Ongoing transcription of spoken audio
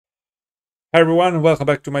Hi everyone, welcome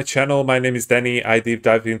back to my channel. My name is Danny. I deep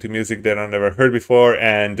dive into music that I've never heard before,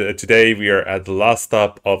 and today we are at the last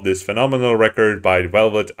stop of this phenomenal record by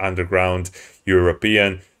Velvet Underground,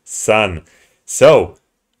 European Sun. So,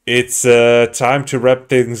 it's time to wrap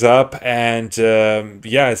things up, and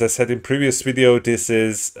yeah, as I said in previous video, this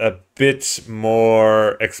is a bit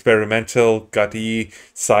more experimental, gutty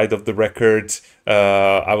side of the record.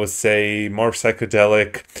 I would say more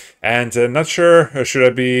psychedelic, and not sure should I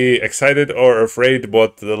be excited or afraid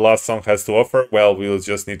what the last song has to offer. Well, we'll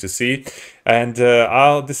just need to see. And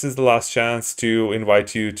this is the last chance to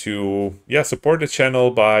invite you to support the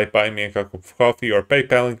channel by buying me a cup of coffee or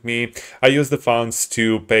PayPaling me. I use the funds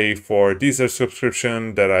to pay for Deezer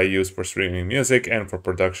subscription that I use for streaming music and for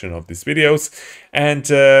production of these videos. And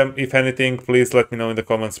if anything, please let me know in the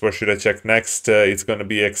comments where should I check next. It's going to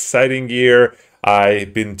be an exciting year.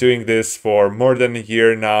 I've been doing this for more than a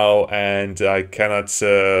year now, and I cannot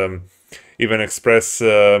even express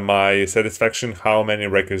my satisfaction how many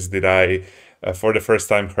records did I for the first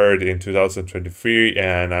time heard in 2023,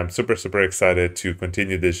 and I'm super excited to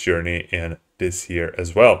continue this journey in this year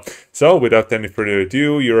as well. So without any further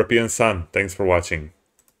ado, European Sun, thanks for watching.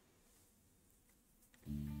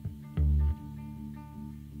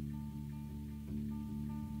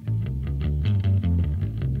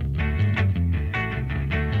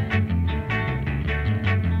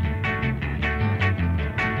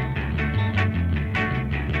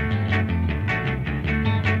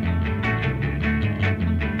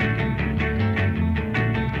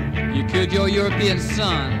 You killed your European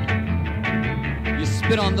son. You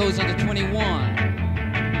spit on those under 21.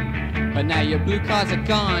 But now your blue cards are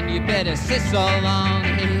gone. You better say so long.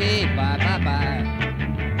 Hey, bye.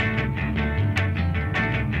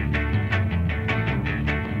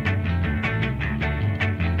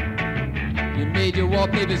 You made your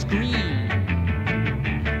wallpapers green.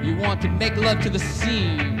 You want to make love to the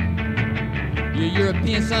scene. Your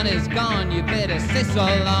European sun is gone. You better say so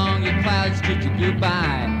long. Your clouds treat you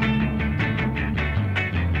goodbye.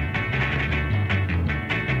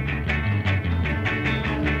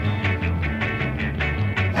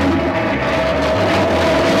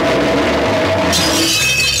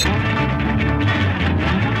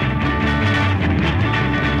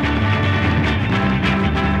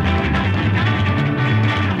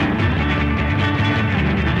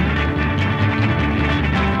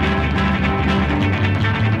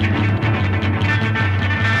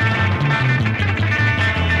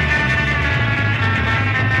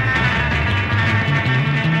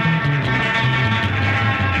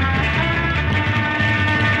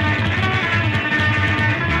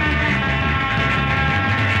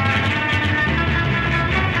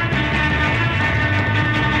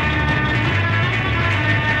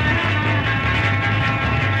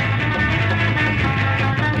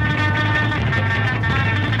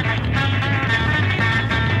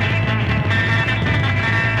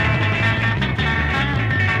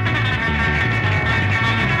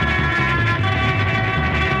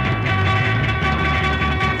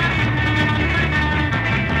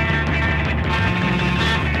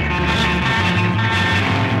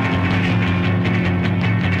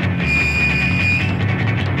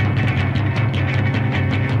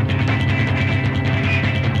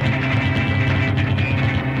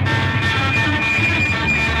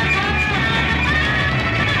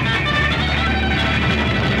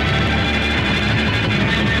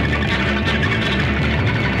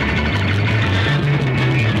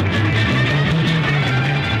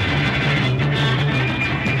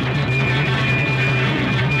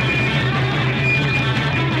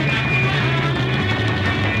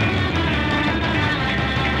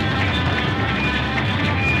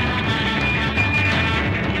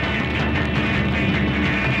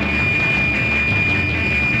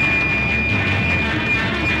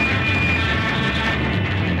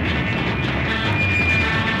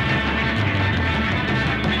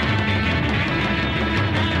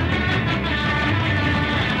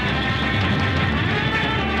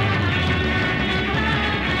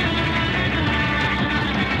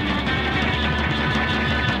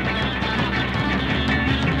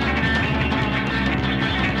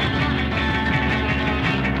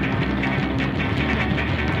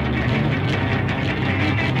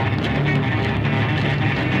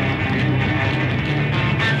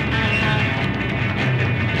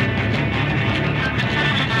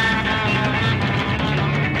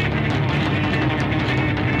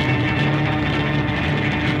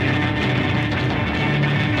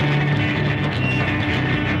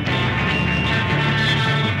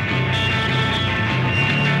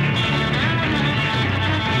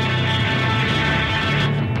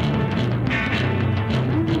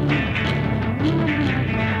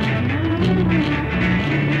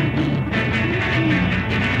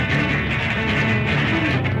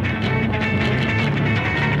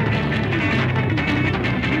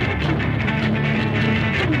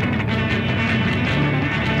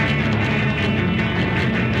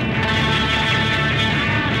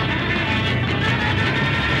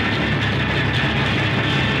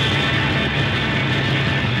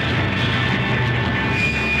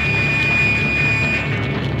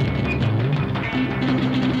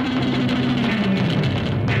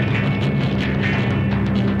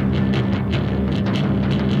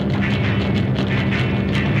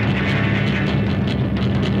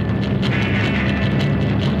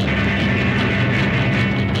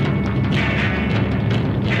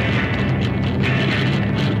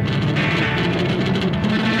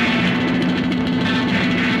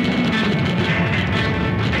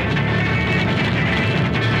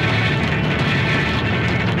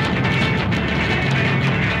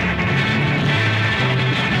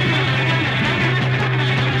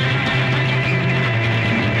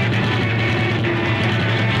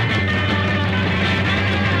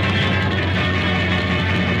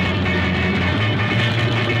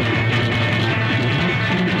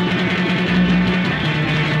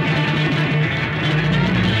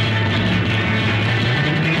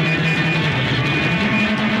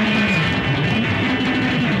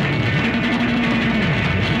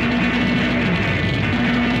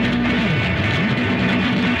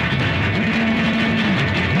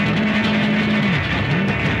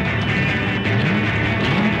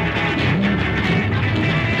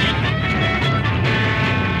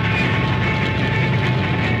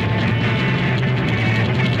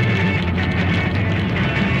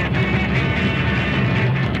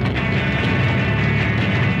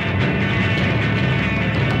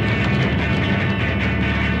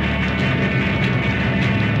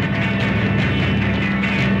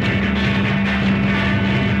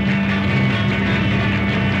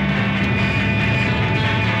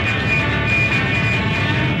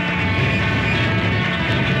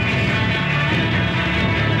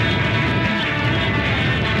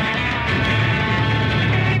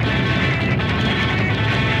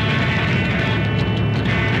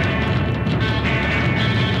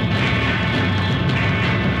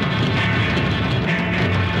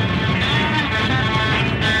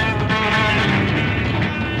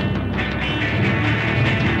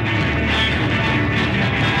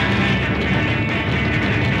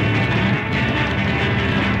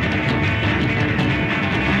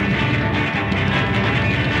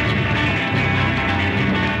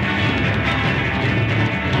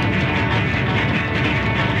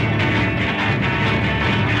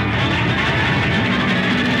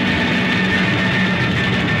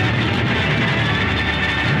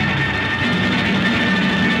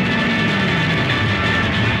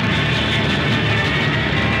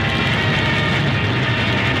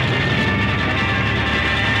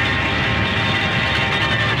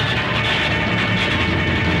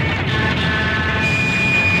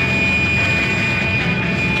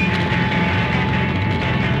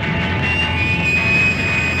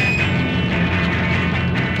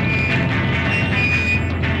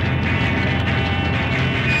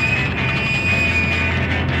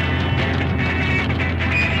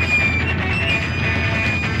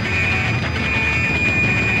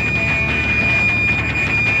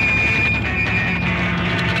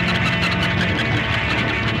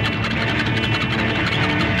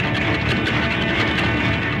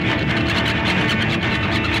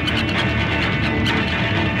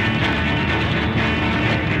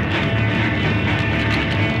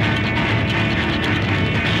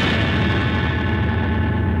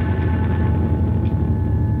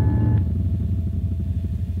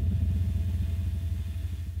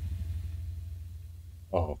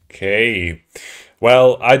 Okay.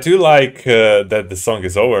 Well, I do like that the song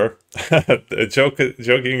is over.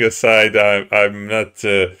 Joking aside, I'm not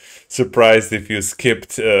surprised if you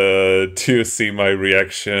skipped to see my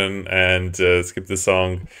reaction and skip the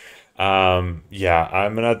song. Yeah,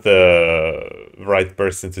 I'm not the right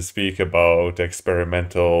person to speak about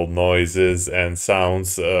experimental noises and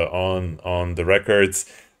sounds on the records.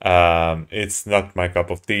 It's not my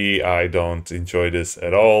cup of tea. I don't enjoy this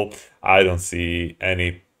at all. I don't see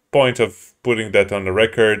any point of putting that on the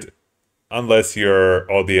record unless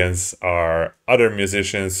your audience are other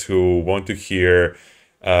musicians who want to hear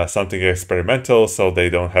something experimental so they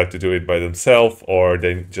don't have to do it by themselves, or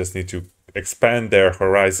they just need to expand their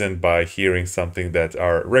horizon by hearing something that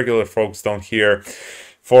our regular folks don't hear.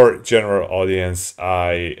 For general audience,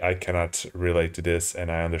 I cannot relate to this,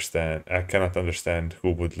 and I cannot understand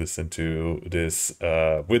who would listen to this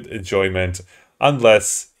with enjoyment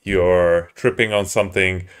unless you're tripping on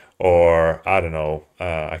something, or I don't know.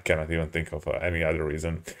 I cannot even think of any other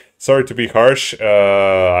reason. Sorry to be harsh.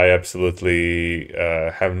 I absolutely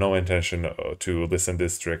have no intention to listen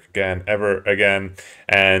this track again, ever again,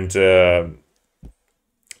 and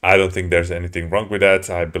I don't think there's anything wrong with that.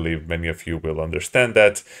 I believe many of you will understand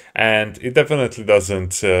that, and it definitely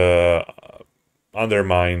doesn't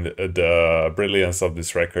undermine the brilliance of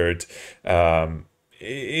this record.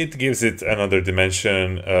 It gives it another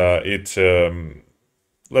dimension. It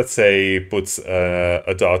let's say puts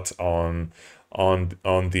a dot on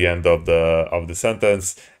the end of the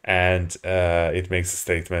sentence, and it makes a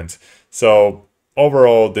statement. So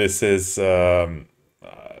overall, this is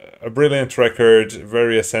a brilliant record,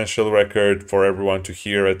 very essential record for everyone to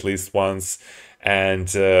hear at least once. And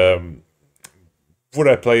would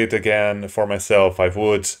I play it again for myself? I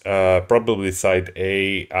would. Probably side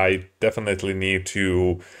A. I definitely need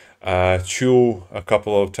to chew a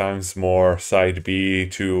couple of times more side B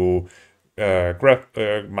to grab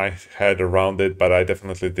my head around it, but I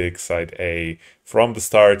definitely dig side A from the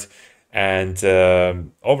start. And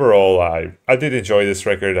overall, I did enjoy this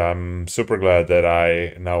record. I'm super glad that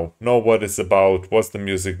I now know what it's about, what's the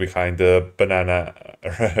music behind the banana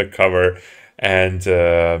cover. And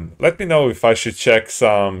let me know if I should check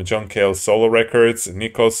some John Cale solo records,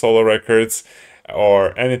 Nico solo records,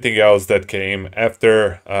 or anything else that came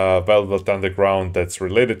after Velvet Underground that's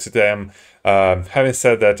related to them. Having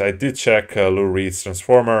said that, I did check Lou Reed's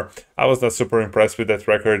Transformer. I was not super impressed with that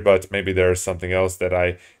record, but maybe there's something else that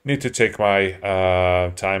I need to take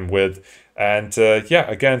my time with. And yeah,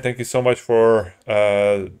 again, thank you so much for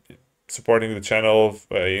supporting the channel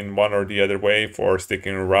in one or the other way, for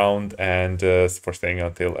sticking around, and for staying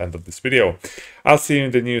until end of this video. I'll see you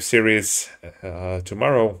in the new series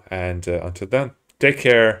tomorrow, and until then, take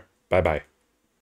care. Bye bye.